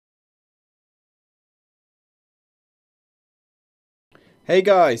Hey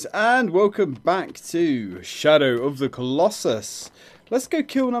guys, and welcome back to Shadow of the Colossus. Let's go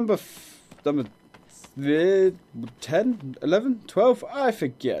kill number 10, 11, 12? I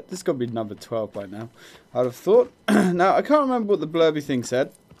forget. This has got to be number 12 by now, I'd have thought. Now, I can't remember what the blurby thing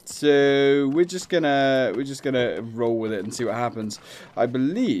said. So, we're just gonna roll with it and see what happens. I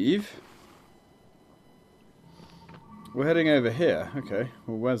believe we're heading over here. Okay,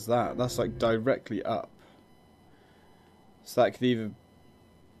 well, where's that? That's like directly up. So that could either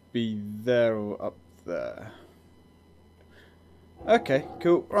be there or up there. Okay,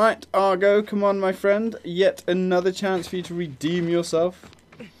 cool. Right, Argo, come on, my friend. Yet another chance for you to redeem yourself.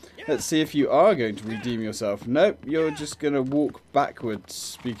 Let's see if you are going to redeem yourself. Nope, you're just going to walk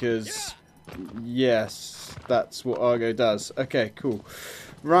backwards because, yes, that's what Argo does. Okay, cool.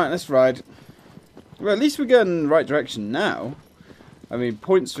 Right, let's ride. Well, at least we're going in the right direction now. I mean,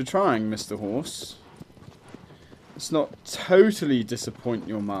 points for trying, Mr. Horse. Let's not totally disappoint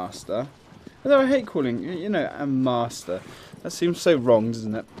your master. Although I hate calling, you know, a master. That seems so wrong,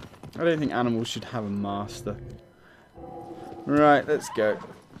 doesn't it? I don't think animals should have a master. Right, let's go.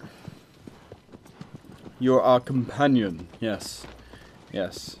 You're our companion. Yes.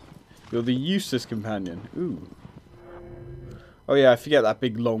 Yes. You're the useless companion. Ooh. Oh yeah, I forget that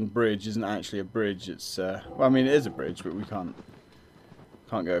big long bridge isn't actually a bridge. It's, well, I mean, it is a bridge, but we can't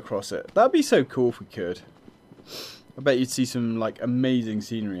go across it. That'd be so cool if we could. I bet you'd see some, like, amazing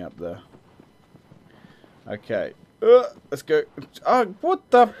scenery up there. Okay. Let's go. Oh, what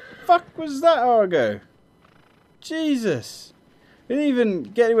the fuck was that, Argo? Jesus. You didn't even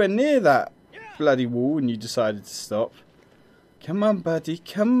get anywhere near that bloody wall and you decided to stop. Come on, buddy.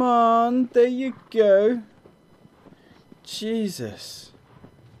 Come on. There you go. Jesus.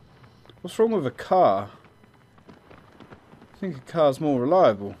 What's wrong with a car? I think a car's more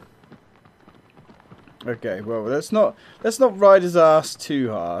reliable. Okay, well, let's not ride his ass too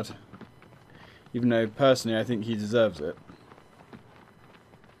hard. Even though, personally, I think he deserves it.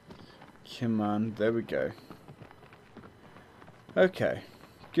 Come on, there we go. Okay,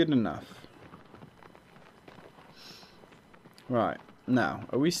 good enough. Right, now,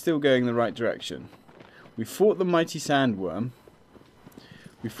 are we still going the right direction? We fought the mighty sandworm.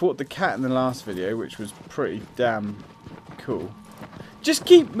 We fought the cat in the last video, which was pretty damn cool. Just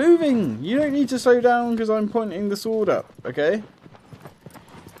keep moving! You don't need to slow down because I'm pointing the sword up, okay?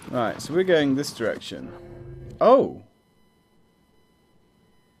 Right, so we're going this direction. Oh!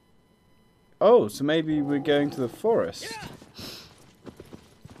 Oh, so maybe we're going to the forest.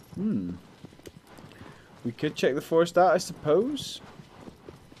 Hmm. We could check the forest out, I suppose.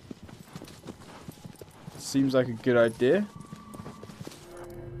 Seems like a good idea.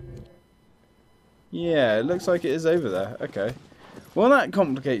 Yeah, it looks like it is over there. Okay. Well, that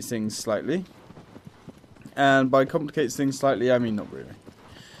complicates things slightly. And by complicates things slightly, I mean not really.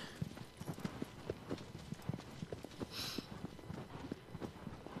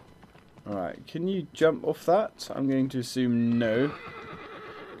 Alright, can you jump off that? I'm going to assume no.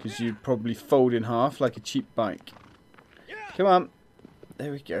 Because you'd probably fold in half like a cheap bike. Come on.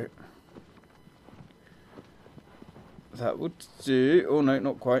 There we go. That would do. Oh no,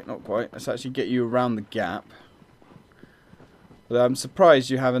 not quite, not quite. Let's actually get you around the gap. But I'm surprised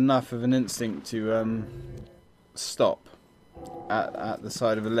you have enough of an instinct to stop at the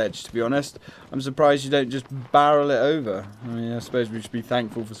side of a ledge, to be honest. I'm surprised you don't just barrel it over. I mean, I suppose we should be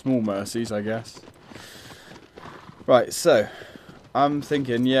thankful for small mercies, I guess. Right, so I'm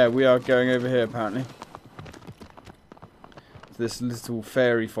thinking, yeah, we are going over here apparently. This little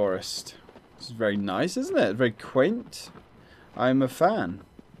fairy forest. This is very nice, isn't it? Very quaint. I'm a fan.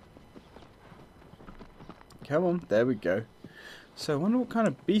 Come on, there we go. So I wonder what kind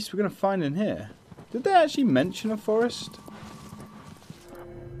of beast we're going to find in here. Did they actually mention a forest?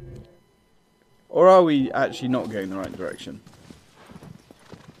 Or are we actually not going the right direction?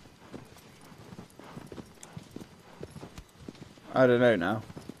 I don't know now.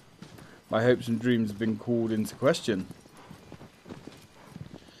 My hopes and dreams have been called into question.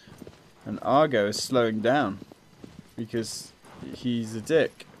 And Argo is slowing down. Because he's a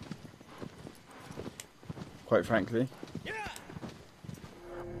dick. Quite frankly.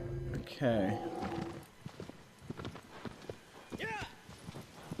 Okay.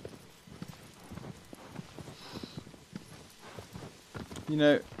 You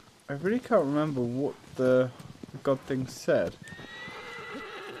know, I really can't remember what the god thing said.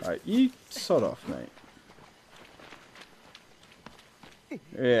 Alright, you sod off, mate.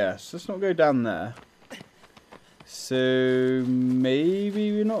 Yes, let's not go down there. So,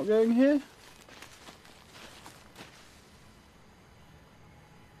 maybe we're not going here?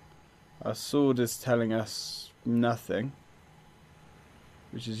 Our sword is telling us nothing.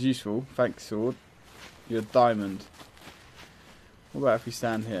 which is useful. Thanks, sword. You're a diamond. What about if we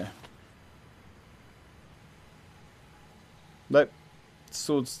stand here? Nope.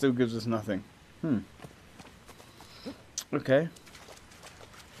 Sword still gives us nothing. Okay.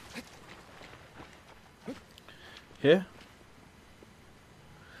 Here?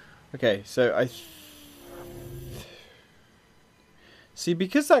 Okay, so see,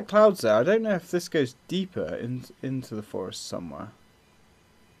 because that cloud's there, I don't know if this goes deeper into the forest somewhere.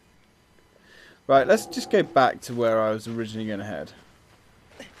 Right, let's just go back to where I was originally going to head.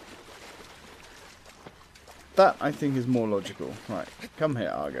 That, I think, is more logical. Right, come here,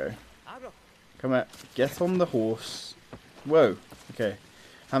 Argo. Come here. Get on the horse. Whoa. Okay.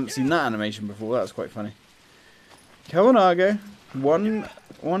 Haven't seen that animation before. That's quite funny. Come on, Argo. One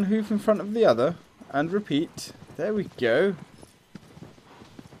hoof in front of the other. And repeat. There we go.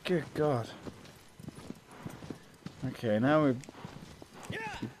 Good God. Okay, now we're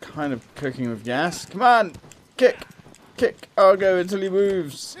kind of cooking with gas. Come on. Kick. Kick Argo until he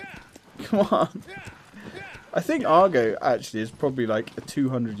moves. Come on. I think Argo actually is probably like a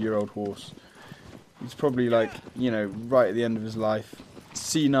 200-year-old horse. He's probably like, you know, right at the end of his life.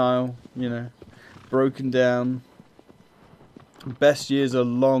 Senile, you know, broken down. Best years are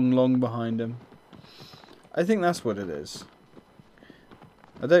long, long behind him. I think that's what it is.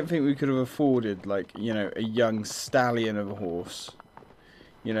 I don't think we could have afforded, like, you know, a young stallion of a horse.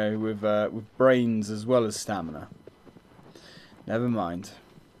 You know, with brains as well as stamina. Never mind.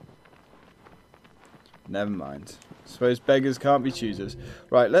 Never mind. Suppose beggars can't be choosers.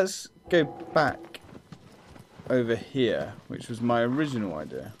 Right, let's go back over here, which was my original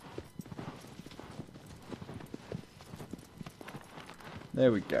idea.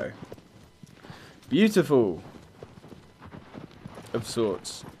 There we go. Beautiful. Of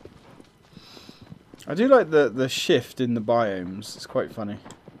sorts. I do like the shift in the biomes. It's quite funny.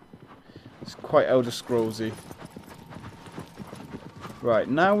 It's quite Elder Scrollsy. Right,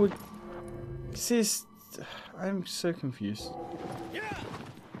 now we see. I'm so confused.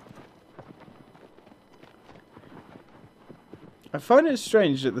 I find it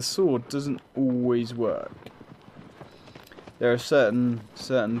strange that the sword doesn't always work. There are certain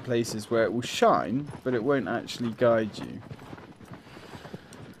places where it will shine, but it won't actually guide you.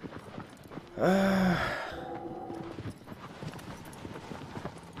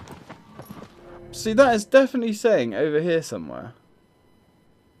 See, that is definitely saying over here somewhere.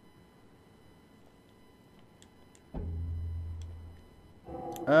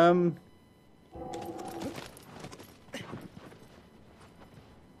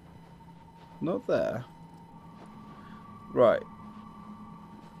 Not there. Right.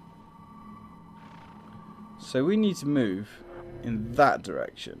 So we need to move in that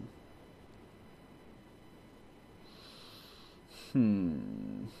direction.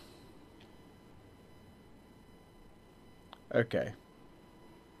 Okay.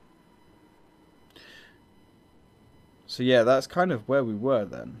 So yeah, that's kind of where we were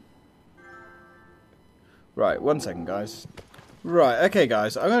then. Right, 1 second, guys. Right, okay,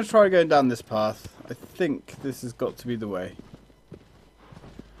 guys. I'm going to try going down this path. I think this has got to be the way.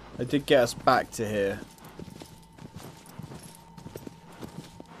 It did get us back to here.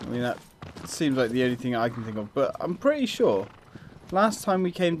 I mean, that seems like the only thing I can think of. But I'm pretty sure last time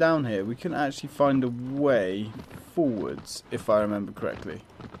we came down here, we couldn't actually find a way forwards, if I remember correctly.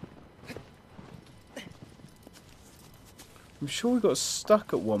 I'm sure we got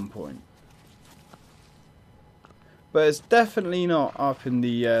stuck at one point. But it's definitely not up in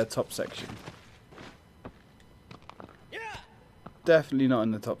the top section. Definitely not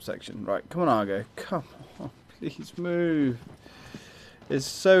in the top section. Right, come on, Argo. Come on, please move. It's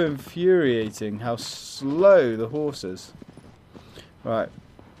so infuriating how slow the horse is. Right.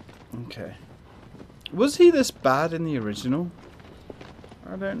 Okay. Was he this bad in the original?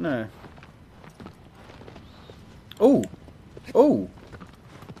 I don't know. Oh! Oh!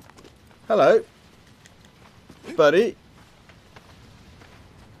 Hello. Buddy.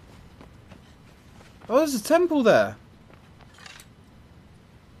 Oh, there's a temple there.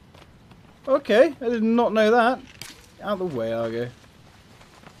 Okay, I did not know that. Out of the way, Argo.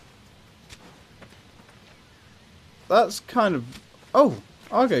 That's kind of... Oh,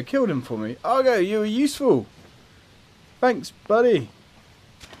 Argo killed him for me. Argo, you were useful. Thanks, buddy.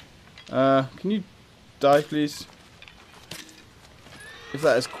 Can you die, please? If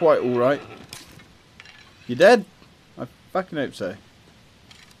that is quite alright. You dead? I fucking hope so.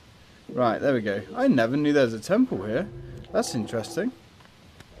 Right, there we go. I never knew there was a temple here. That's interesting.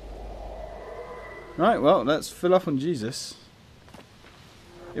 Right, well, let's fill up on Jesus.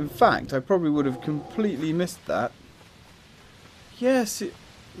 In fact, I probably would have completely missed that. Yes,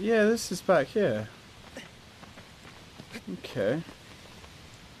 Yeah, this is back here. Okay.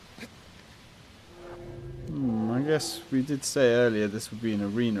 I guess we did say earlier this would be an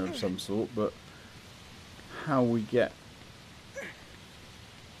arena of some sort, but how we get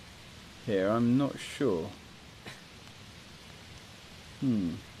here, I'm not sure.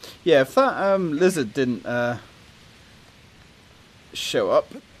 Yeah, if that lizard didn't show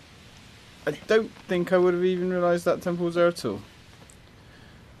up, I don't think I would have even realised that temple was there at all.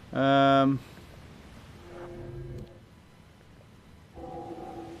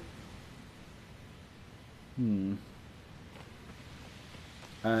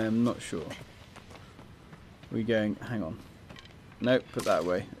 I'm not sure. We're going, hang on. Nope, put that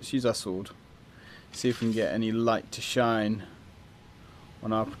away. Let's use our sword. See if we can get any light to shine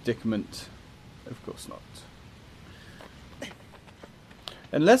on our predicament. Of course not.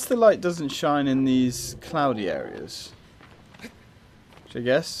 Unless the light doesn't shine in these cloudy areas. Which I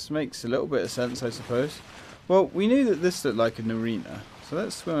guess makes a little bit of sense, I suppose. Well, we knew that this looked like an arena. So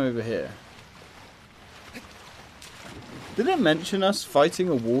let's swim over here. Did it mention us fighting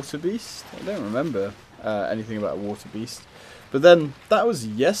a water beast? I don't remember anything about a water beast. But then, that was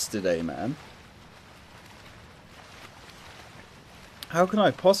yesterday, man. How can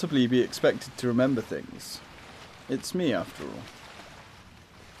I possibly be expected to remember things? It's me, after all.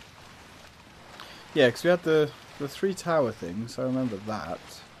 Yeah, because we had the 3 tower things, I remember that.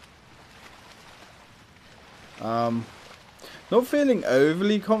 Not feeling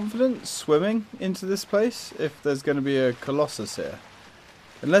overly confident swimming into this place if there's going to be a Colossus here.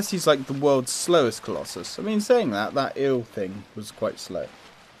 Unless he's like the world's slowest Colossus. I mean, saying that, that eel thing was quite slow.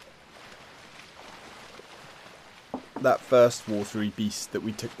 That first watery beast that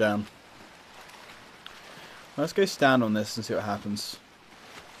we took down. Let's go stand on this and see what happens.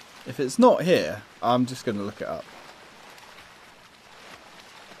 If it's not here, I'm just going to look it up.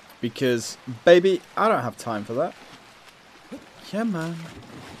 Because, baby, I don't have time for that. Yeah, man.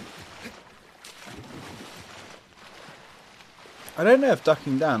 I don't know if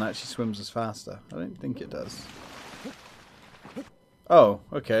ducking down actually swims us faster. I don't think it does. Oh,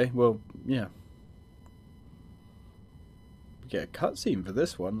 okay. Well, yeah. We get a cutscene for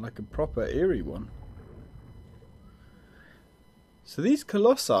this one, like a proper eerie one. So these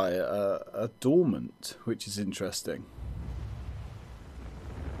colossi are dormant, which is interesting.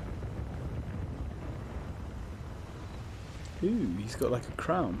 Ooh, he's got like a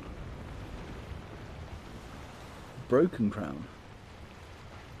crown. Broken crown.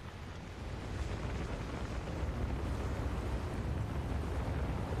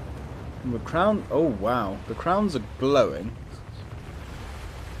 And the crown, oh wow, the crowns are glowing.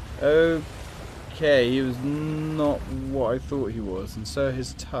 Okay, he was not what I thought he was, and so are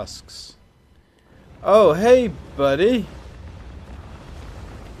his tusks. Oh, hey, buddy.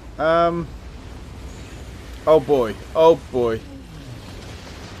 Oh boy, oh boy.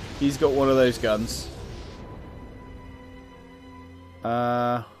 He's got one of those guns.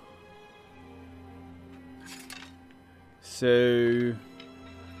 So...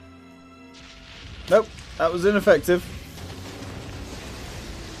 Nope, that was ineffective.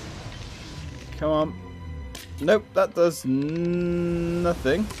 Come on. Nope, that does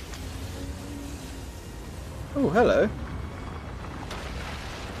nothing. Oh, hello.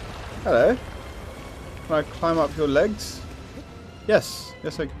 Hello. Can I climb up your legs? Yes.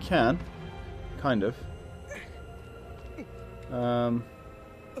 Yes, I can. Kind of.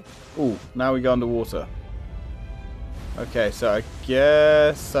 Ooh, now we go underwater. Okay, so I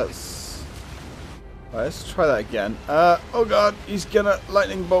guess that's... Right, let's try that again. Oh god, he's gonna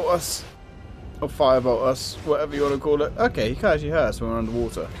lightning bolt us. Or firebolt us, whatever you want to call it. Okay, he can actually hurt us when we're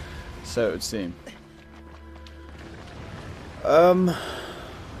underwater. So it would seem.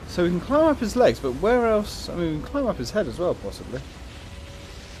 So we can climb up his legs, but where else? I mean, we can climb up his head as well, possibly.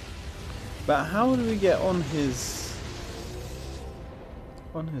 But how do we get on his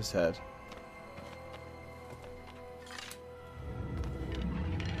head?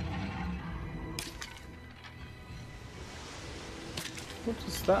 What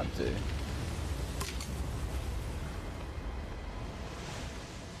does that do?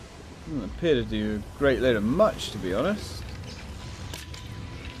 Doesn't appear to do a great load of much, to be honest.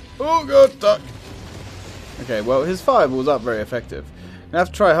 Oh god, duck! Okay, well, his fireball's not very effective. You have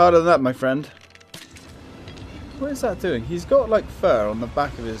to try harder than that, my friend. What is that doing? He's got, like, fur on the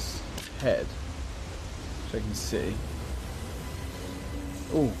back of his head. Which I can see.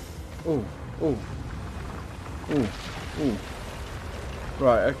 Ooh. Ooh. Ooh. Ooh. Ooh.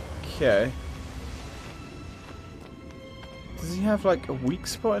 Right, okay. Does he have, like, a weak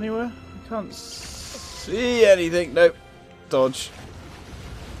spot anywhere? I can't see anything. Nope. Dodge.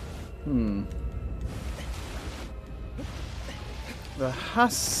 There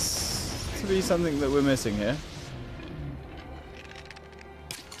has to be something that we're missing here.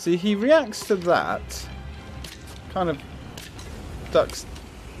 See, he reacts to that. Kind of ducks.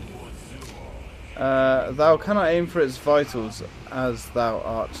 Thou cannot aim for its vitals as thou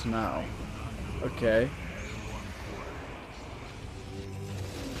art now. Okay.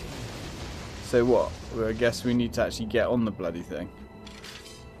 So what? Well, I guess we need to actually get on the bloody thing.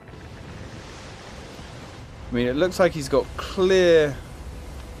 I mean, it looks like he's got a clear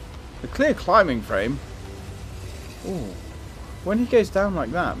climbing frame. Ooh. When he goes down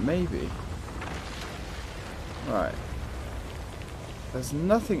like that, maybe. Right. There's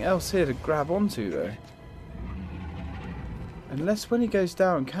nothing else here to grab onto, though. Unless when he goes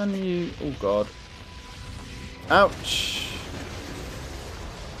down, can you... Oh, God. Ouch.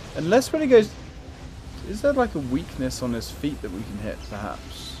 Unless when he goes... Is there like a weakness on his feet that we can hit,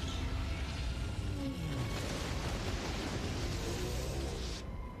 perhaps?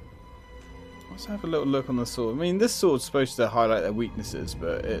 Let's have a little look on the sword. I mean, this sword's supposed to highlight their weaknesses,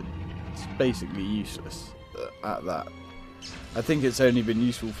 but it's basically useless at that. I think it's only been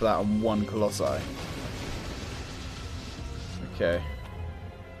useful for that on one Colossi. Okay.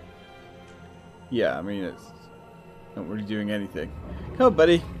 Yeah, I mean, it's not really doing anything. Come on,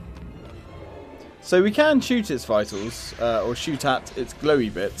 buddy. So we can shoot its vitals, or shoot at its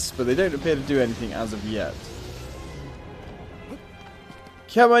glowy bits, but they don't appear to do anything as of yet.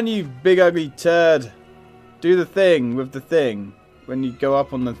 Come on, you big ugly turd. Do the thing with the thing when you go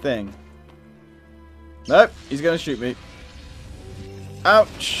up on the thing. Nope, he's going to shoot me.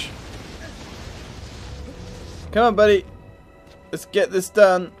 Ouch. Come on, buddy. Let's get this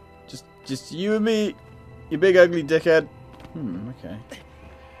done. Just you and me, you big ugly dickhead. Okay.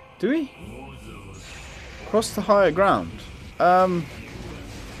 Do we? Cross the higher ground.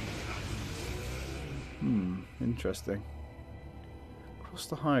 Interesting. Cross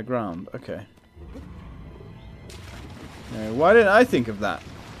the higher ground. Okay. Why didn't I think of that?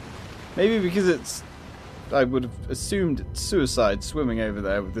 Maybe because it's... I would have assumed it's suicide swimming over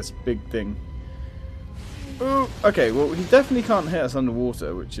there with this big thing. Ooh, okay, well, he definitely can't hit us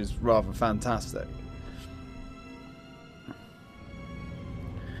underwater, which is rather fantastic.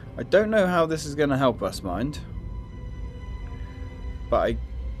 I don't know how this is going to help us, mind. But I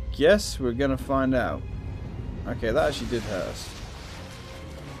guess we're going to find out. Okay, that actually did hurt us.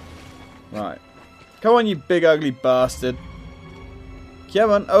 Right. Come on, you big ugly bastard. Come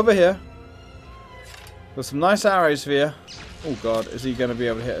on, over here. Got some nice arrows for you. Oh god, is he going to be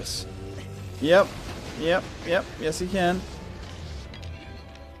able to hit us? Yep. Yep. Yes, he can.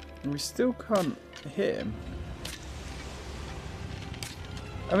 And we still can't hit him.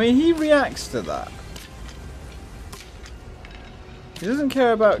 I mean, he reacts to that. He doesn't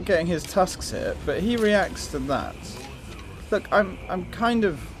care about getting his tusks hit, but he reacts to that. Look, I'm kind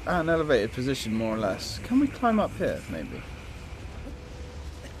of at an elevated position, more or less. Can we climb up here, maybe?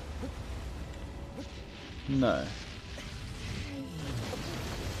 No.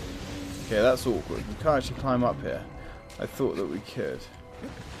 Okay, that's awkward. We can't actually climb up here. I thought that we could.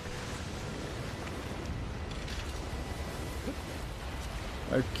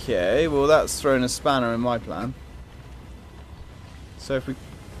 Okay, well that's thrown a spanner in my plan. So if we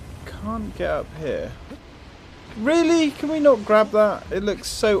can't get up here... Really? Can we not grab that? It looks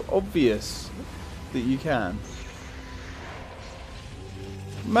so obvious that you can.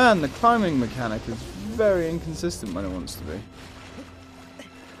 Man, the climbing mechanic is very inconsistent when it wants to be.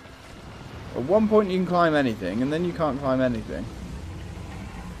 At one point you can climb anything, and then you can't climb anything.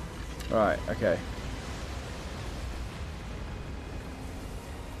 Right, okay.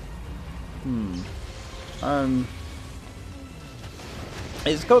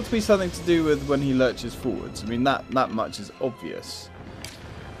 It's got to be something to do with when he lurches forwards. I mean, that much is obvious.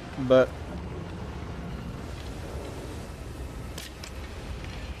 But...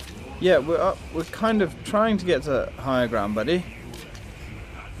 yeah, we're kind of trying to get to higher ground, buddy.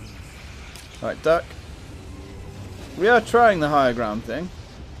 Right, duck. We are trying the higher ground thing.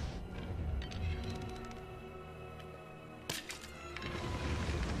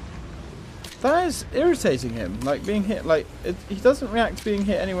 That is irritating him, like being hit, like, he doesn't react to being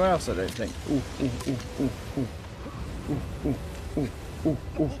hit anywhere else, I don't think. Ooh.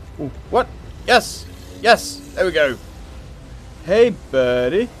 What? Yes! Yes! There we go. Hey,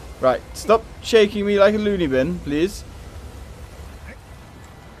 birdie. Right, stop shaking me like a loony bin, please.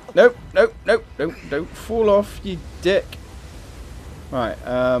 Nope, don't fall off, you dick. Right,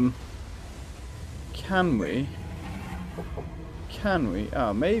 can we?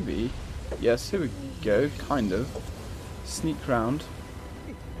 Oh, maybe. Yes, here we go, kind of. Sneak round.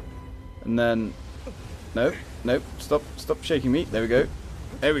 And then... Nope. Nope. Stop. Stop shaking me. There we go.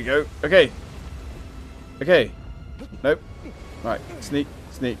 There we go. Okay. Okay. Nope. Right. Sneak.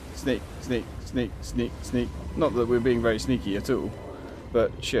 Sneak. Sneak. Sneak. Sneak. Sneak. Sneak. Not that we're being very sneaky at all.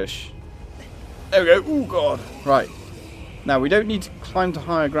 But shush. There we go. Oh, God. Right. Now, we don't need to climb to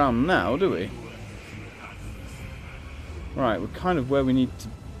higher ground now, do we? Right. We're kind of where we need to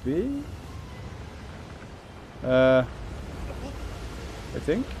be. I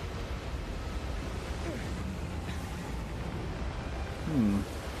think.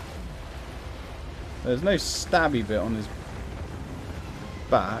 There's no stabby bit on his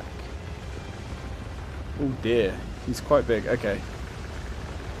back. Oh dear, he's quite big. Okay.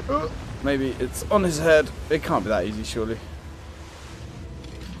 Maybe it's on his head. It can't be that easy, surely.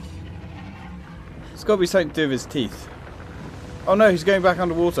 It's got to be something to do with his teeth. Oh no, he's going back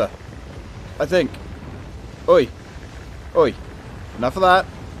underwater. I think. Oi. Oi. Enough of that.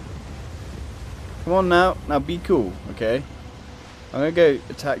 Come on now. Now be cool, okay? I'm going to go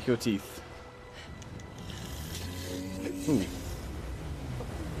attack your teeth. Ooh.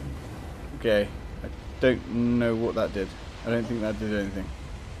 Okay. I don't know what that did. I don't think that did anything.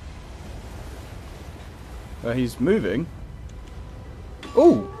 Well, he's moving.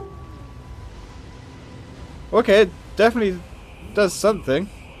 Ooh! Okay, it definitely does something.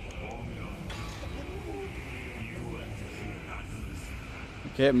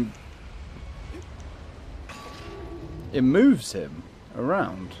 Okay, it moves him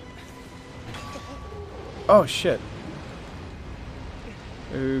around. Oh shit.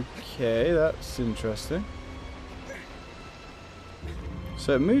 Okay, that's interesting.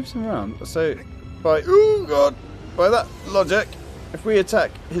 So it moves him around. So by by that logic, if we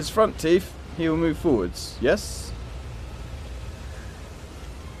attack his front teeth, he will move forwards. Yes?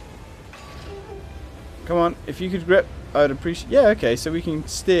 Come on, if you could grip, I'd appreciate. Yeah, okay, so we can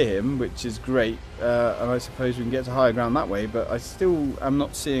steer him, which is great. And I suppose we can get to higher ground that way, but I still am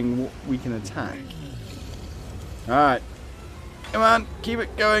not seeing what we can attack. Alright. Come on, keep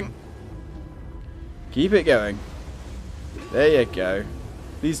it going. Keep it going. There you go.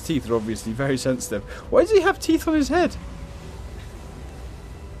 These teeth are obviously very sensitive. Why does he have teeth on his head?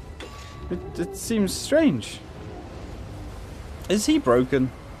 It seems strange. Is he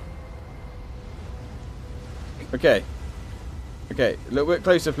broken? Okay. Okay, a little bit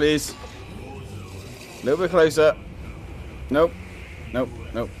closer, please. A little bit closer. Nope. Nope.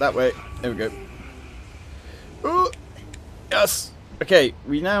 Nope. That way. There we go. Ooh. Yes! Okay,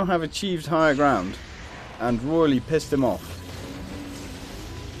 we now have achieved higher ground and royally pissed him off.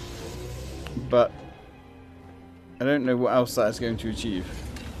 But I don't know what else that is going to achieve.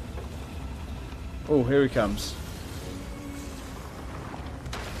 Oh, here he comes.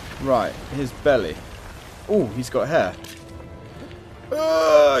 Right, his belly. Oh, he's got hair.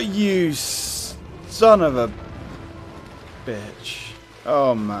 Oh, you son of a bitch.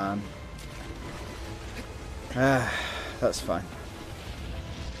 Oh, man. That's fine.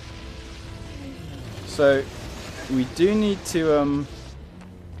 So, we do need to,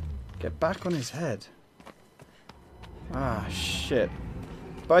 get back on his head. Ah, shit.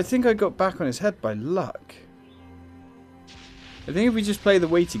 But I think I got back on his head by luck. I think if we just play the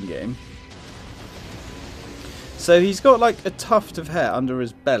waiting game. So he's got like a tuft of hair under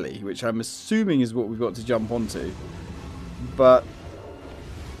his belly, which I'm assuming is what we've got to jump onto. But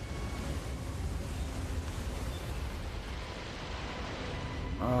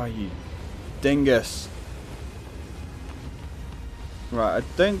oh, you dingus. Right, I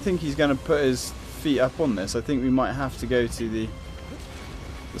don't think he's going to put his feet up on this. I think we might have to go to the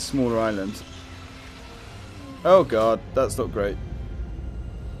smaller island. Oh god, that's not great.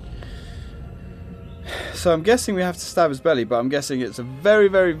 So I'm guessing we have to stab his belly, but I'm guessing it's a very,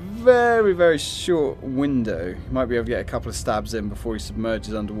 very, very, very short window. You might be able to get a couple of stabs in before he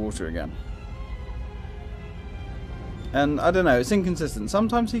submerges underwater again. And I don't know, it's inconsistent.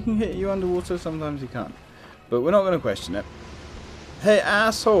 Sometimes he can hit you underwater, sometimes he can't. But we're not going to question it. Hey,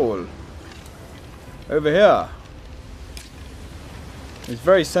 asshole! Over here. He's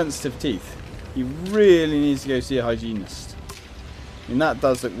very sensitive teeth. He really needs to go see a hygienist. I mean, that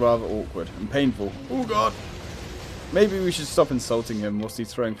does look rather awkward and painful. Oh god! Maybe we should stop insulting him whilst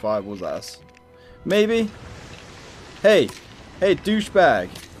he's throwing fireballs at us. Maybe? Hey! Hey, douchebag!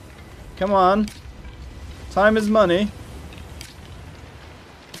 Come on! Time is money.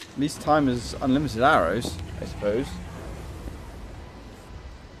 At least time is unlimited arrows, I suppose.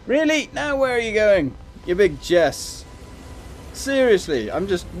 Really? Now where are you going? You big Jess. Seriously, I'm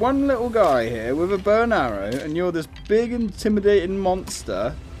just one little guy here with a bow and arrow, and you're this big intimidating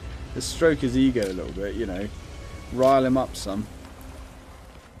monster. Just stroke his ego a little bit, you know. Rile him up some.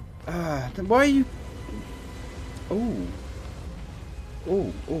 Then why are you... Oh.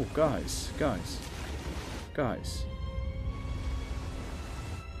 Oh, guys.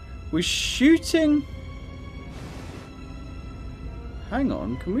 We're shooting... Hang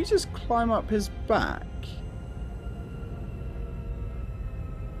on, can we just climb up his back?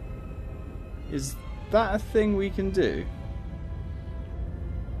 Is that a thing we can do?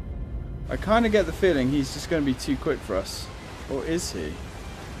 I kind of get the feeling he's just going to be too quick for us. Or is he?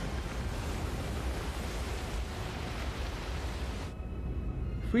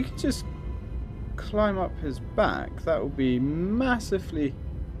 If we could just climb up his back, that would be massively...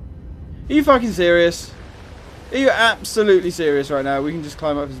 Are you fucking serious? Are you absolutely serious right now? We can just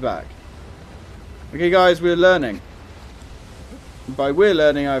climb up his back. Okay guys, we're learning. By we're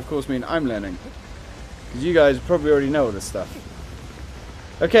learning, I of course mean I'm learning. Because you guys probably already know all this stuff.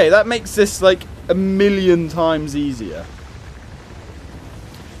 Okay, that makes this like 1,000,000 times easier.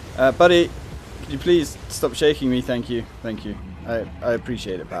 Buddy, could you please stop shaking me? Thank you. Thank you. I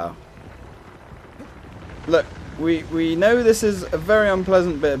appreciate it, pal. Look, we know this is a very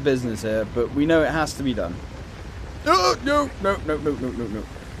unpleasant bit of business here, but we know it has to be done. Oh, no.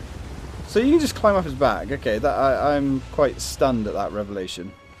 So you can just climb up his back. Okay, that I'm quite stunned at that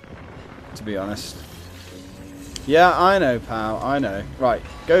revelation, to be honest. Yeah, I know, pal. I know. Right,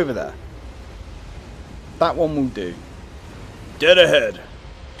 go over there. That one will do. Dead ahead.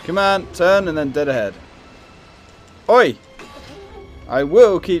 Come on, turn and then dead ahead. Oi! I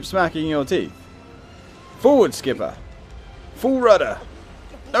will keep smacking your teeth. Forward, skipper. Full rudder.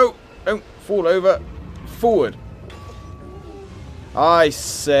 No, don't fall over. Forward. I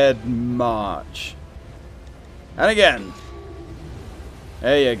said march. And again.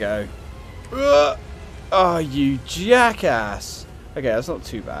 There you go. Oh, you jackass. Okay, that's not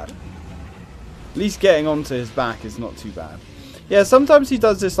too bad. At least getting onto his back is not too bad. Yeah, sometimes he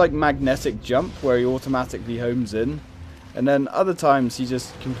does this like magnetic jump where he automatically homes in. And then other times he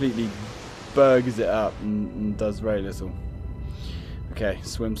just completely burgers it up and does very little. Okay,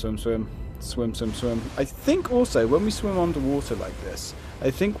 swim. I think also when we swim underwater like this,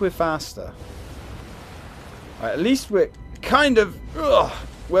 I think we're faster. Right, at least we're kind of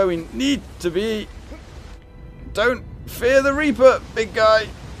where we need to be. Don't fear the Reaper, big guy.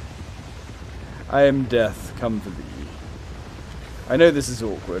 I am death, come for thee. I know this is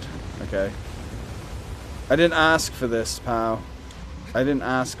awkward, okay? I didn't ask for this, pal. I didn't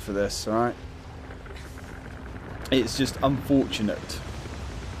ask for this, alright? It's just unfortunate.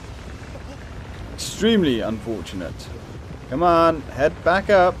 Extremely unfortunate. Come on, head back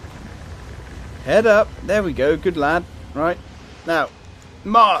up. Head up. There we go, good lad. Right, now,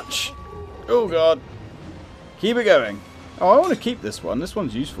 march. Oh god. Keep it going. Oh, I want to keep this one. This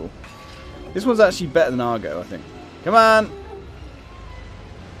one's useful. This one's actually better than Argo, I think. Come on.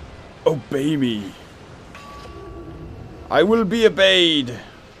 Obey me. I will be obeyed.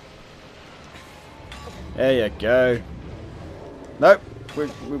 There you go. Nope.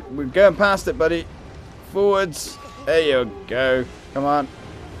 We're going past it, buddy. Forwards. There you go. Come on.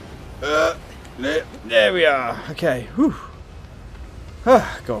 There we are. Okay. Whew.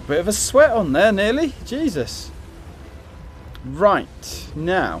 Got a bit of a sweat on there, nearly. Jesus. Right.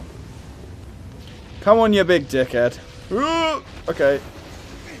 Now. Come on, you big dickhead. Okay.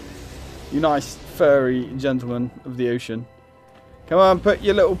 You nice, furry gentleman of the ocean. Come on, put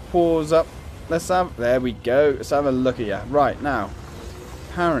your little paws up. Let's have... There we go. Let's have a look at you. Right, now.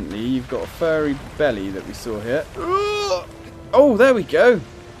 Apparently, you've got a furry belly that we saw here. Oh, there we go.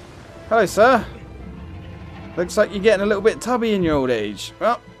 Hello, sir. Looks like you're getting a little bit tubby in your old age.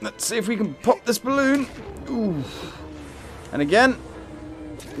 Well, let's see if we can pop this balloon. Ooh. And again.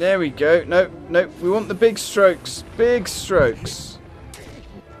 There we go. Nope, nope. We want the big strokes. Big strokes.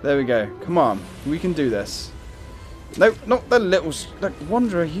 There we go. Come on. We can do this. Nope, not the little... Look,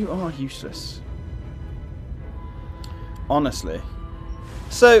 Wanderer, you are useless. Honestly.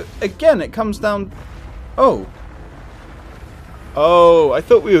 So, again, it comes down... Oh. Oh, I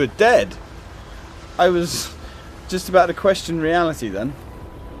thought we were dead. I was just about to question reality then.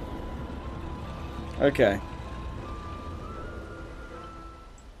 Okay.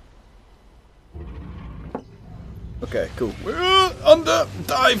 Okay, cool. Under!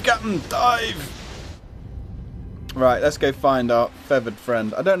 Dive, Captain! Dive! Right, let's go find our feathered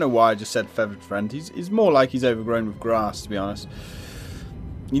friend. I don't know why I just said feathered friend. He's more like he's overgrown with grass, to be honest.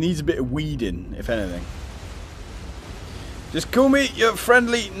 He needs a bit of weeding, if anything. Just call me your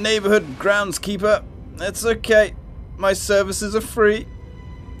friendly neighborhood groundskeeper. It's okay. My services are free.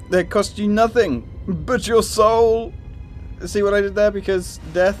 They cost you nothing but your soul. See what I did there? Because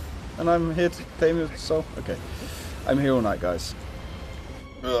death, and I'm here to claim your soul. Okay. I'm here all night, guys.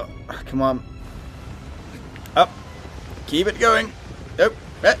 Ugh, come on. Up. Keep it going. Nope.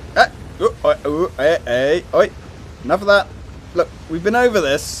 Oi. Enough of that. Look, we've been over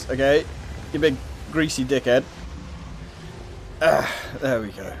this, okay? You big greasy dickhead. There we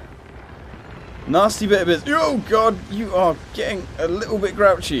go. Nasty bit of business. Oh god, you are getting a little bit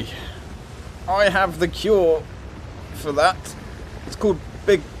grouchy. I have the cure for that. It's called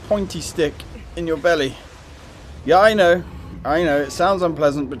big pointy stick in your belly. Yeah, I know. It sounds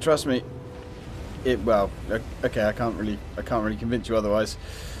unpleasant, but trust me. Well, okay, I can't really convince you otherwise.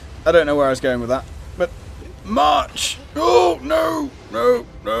 I don't know where I was going with that, but march! Oh no!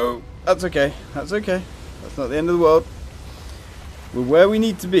 That's okay. That's not the end of the world. We're where we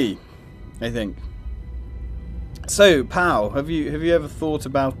need to be, I think. So, pal, have you ever thought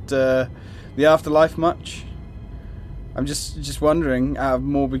about the afterlife much? I'm just wondering, out of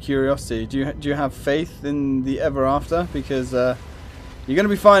morbid curiosity, do you have faith in the ever after? Because you're going to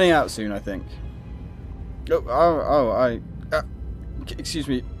be finding out soon, I think. Excuse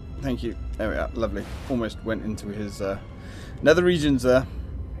me. Thank you. There we are. Lovely. Almost went into his nether regions there.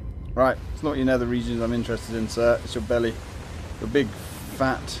 Right. It's not your nether regions I'm interested in, sir. It's your belly. Your big,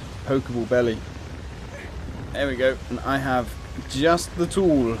 fat, pokeable belly. There we go. And I have just the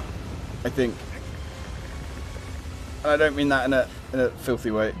tool, I think. And I don't mean that in a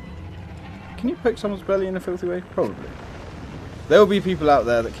filthy way. Can you poke someone's belly in a filthy way? Probably. There will be people out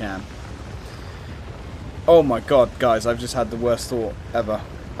there that can. Oh my god, guys, I've just had the worst thought ever.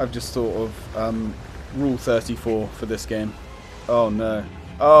 I've just thought of Rule 34 for this game. Oh no.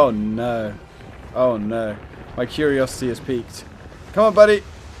 Oh no. Oh no. My curiosity has peaked. Come on, buddy.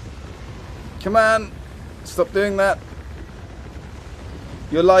 Come on. Stop doing that.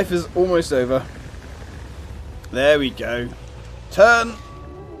 Your life is almost over. There we go. Turn.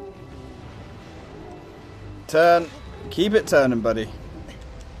 Turn. Keep it turning, buddy.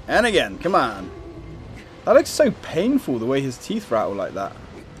 And again. Come on. That looks so painful, the way his teeth rattle like that.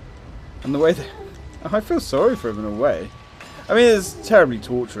 And the way that... I feel sorry for him in a way. I mean, it's terribly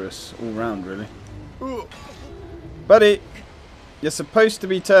torturous all round, really. Ooh. Buddy, you're supposed to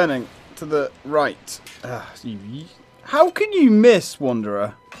be turning to the right. How can you miss,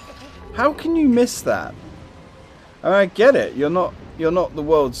 Wanderer? How can you miss that? I mean, I get it. You're not the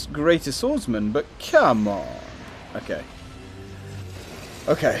world's greatest swordsman, but come on. Okay.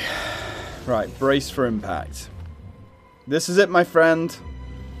 Okay. Right, brace for impact. This is it, my friend.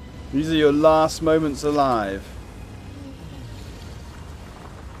 These are your last moments alive.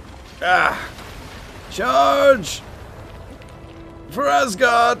 Charge! For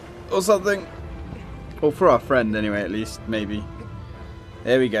Asgard! Or something. Or for our friend, anyway, at least. Maybe.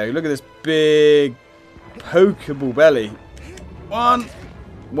 There we go. Look at this big, pokeable belly. One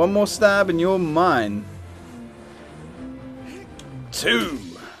more stab and you're mine. 2.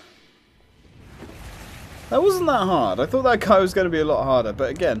 That wasn't that hard. I thought that guy was going to be a lot harder, but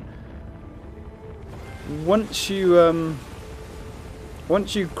again, once you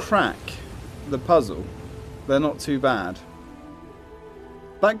crack the puzzle, they're not too bad.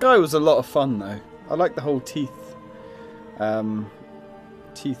 That guy was a lot of fun, though. I like the whole teeth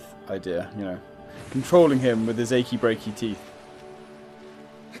idea. You know, controlling him with his achy breaky teeth.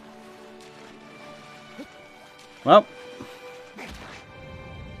 Well.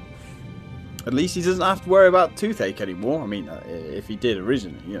 At least he doesn't have to worry about toothache anymore. I mean, if he did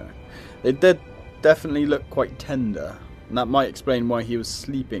originally, you know. They did definitely look quite tender. And that might explain why he was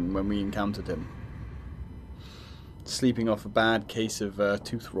sleeping when we encountered him. Sleeping off a bad case of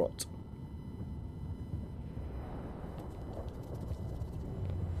tooth rot.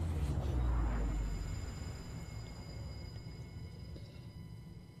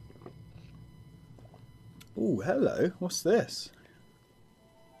 Oh, hello. What's this?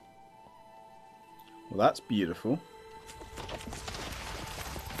 Well, that's beautiful.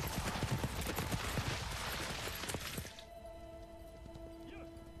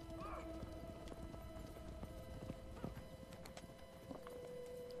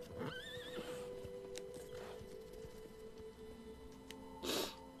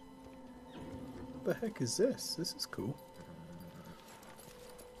 What the heck is this? This is cool.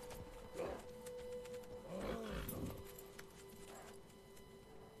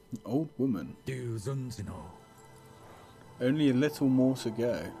 An old woman. Only a little more to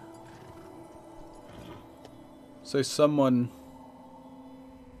go. So someone...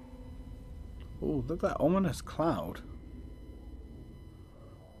 Oh, look at that ominous cloud.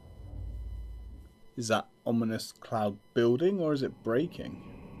 Is that ominous cloud building or is it breaking?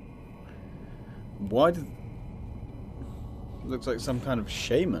 Why did... Looks like some kind of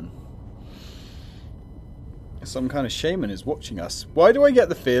shaman. Some kind of shaman is watching us. Why do I get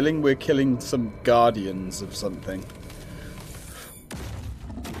the feeling we're killing some guardians of something?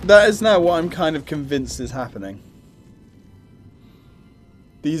 That is now what I'm kind of convinced is happening.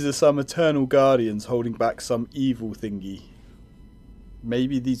 These are some eternal guardians holding back some evil thingy.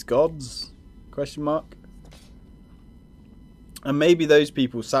 Maybe these gods? Question mark. And maybe those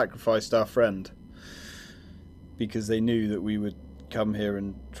people sacrificed our friend because they knew that we would come here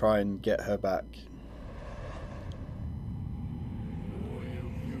and try and get her back.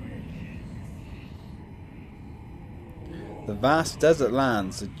 The vast desert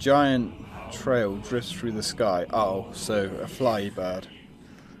lands, a giant trail drifts through the sky. Uh-oh, so a fly bird.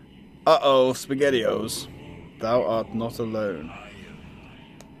 Uh-oh, SpaghettiOs. Thou art not alone.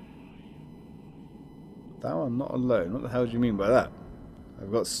 Thou art not alone? What the hell do you mean by that?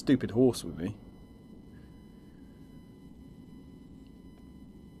 I've got a stupid horse with me.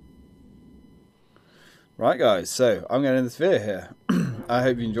 Right guys, so I'm going to end this video here. I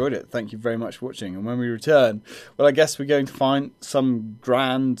hope you enjoyed it. Thank you very much for watching. And when we return, well, I guess we're going to find some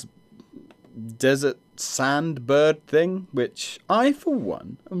grand desert sand bird thing, which I, for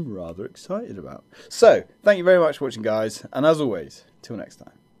one, am rather excited about. So, thank you very much for watching, guys. And as always, till next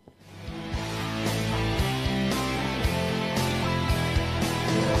time.